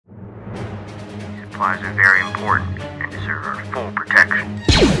supplies are very important and deserve our full protection.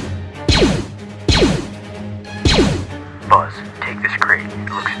 Buzz, take this crate. It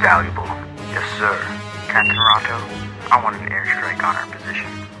looks valuable. Yes, sir. Captain Ronto, I want an airstrike on our position.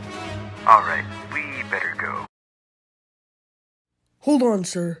 Alright, we better go. Hold on,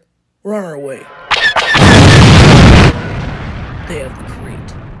 sir. We're on our way. They have the crate.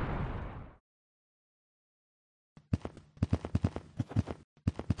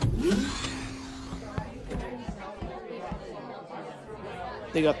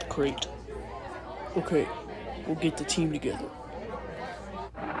 They got the crate. Okay, we'll get the team together.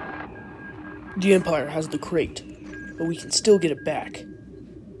 The Empire has the crate, but we can still get it back.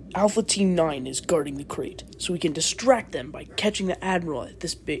 Alpha Team 9 is guarding the crate, so we can distract them by catching the Admiral at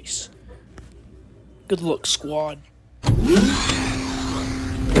this base. Good luck, squad.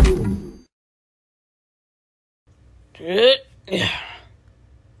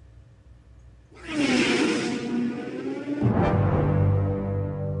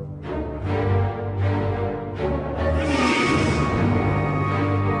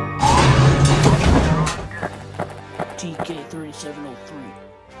 TK-3703,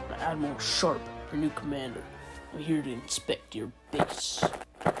 Admiral Sharp, your new commander. I'm here to inspect your base.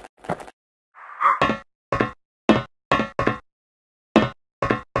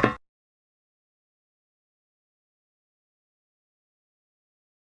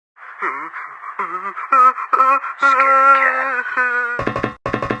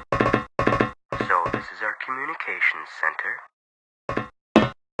 So, this is our communications center.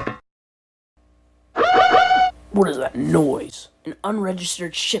 What is that noise? An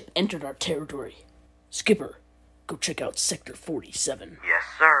unregistered ship entered our territory. Skipper, go check out Sector 47. Yes,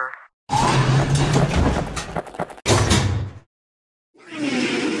 sir.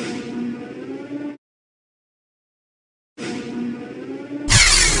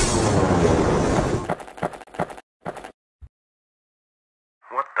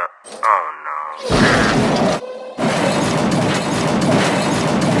 What the? Oh no.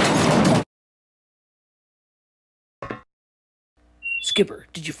 Skipper,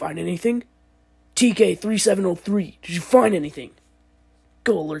 did you find anything? TK-3703, did you find anything?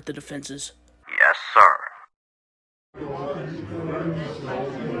 Go alert the defenses. Yes, sir.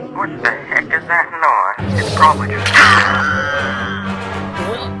 What the heck is that noise? It's probably just...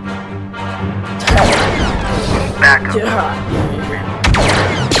 Back up.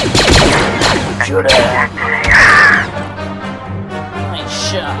 Shoot it! Nice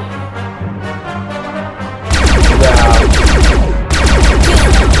shot.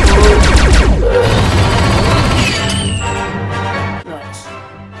 Nice.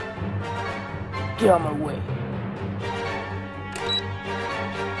 Get on my way.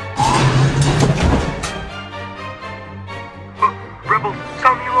 Rebels,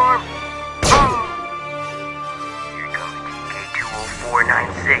 sound the alarm! Here comes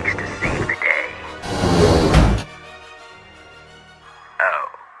TK-20496 to save the day. Oh.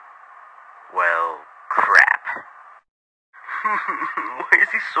 Well, crap. Why is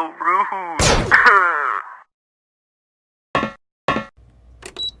he so rude?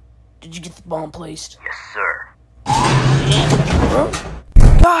 Did you get the bomb placed? Yes, sir. Huh?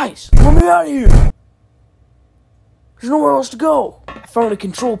 Guys, let me out of here! There's nowhere else to go. I found a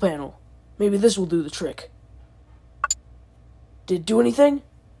control panel. Maybe this will do the trick. Did it do anything?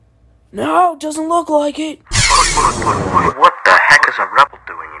 No, it doesn't look like it. What the heck is a rebel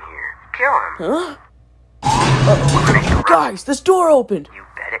doing in here? Kill him. Huh? Uh-oh. Guys, this door opened. You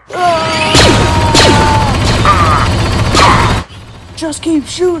bet it. Just keep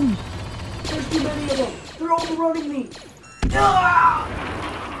shooting. There's too many of them. They're overrunning me.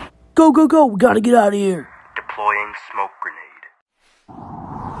 Go, go, go. We gotta get out of here. Deploying smoke grenade.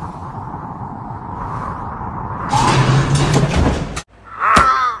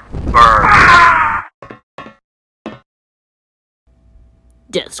 Burn.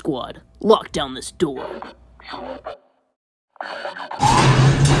 Death Squad, lock down this door.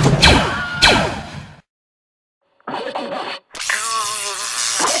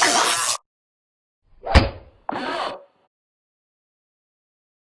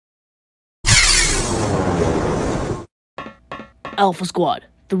 Alpha Squad,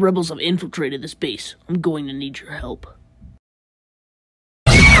 the rebels have infiltrated this base. I'm going to need your help.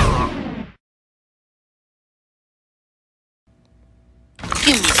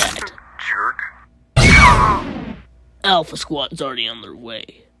 Give me that. Jerk. Alpha Squad's already on their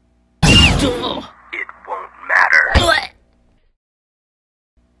way. It won't matter.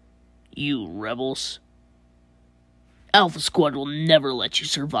 You rebels. Alpha Squad will never let you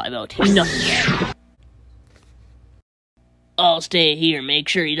survive out here. Nothing. I'll stay here and make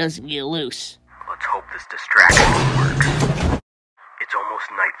sure he doesn't get loose. Let's hope this distraction will work. It's almost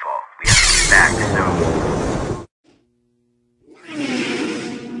nightfall. We have to get back soon.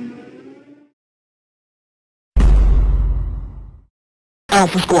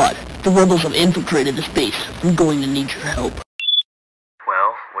 Alpha Squad, the rebels have infiltrated the space. I'm going to need your help.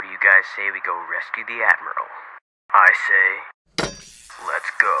 Well, what do you guys say we go rescue the Admiral? I say,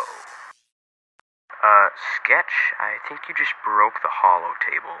 let's go. Sketch, I think you just broke the holo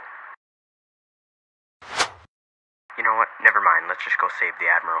table. You know what? Never mind. Let's just go save the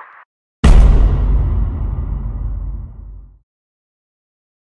Admiral.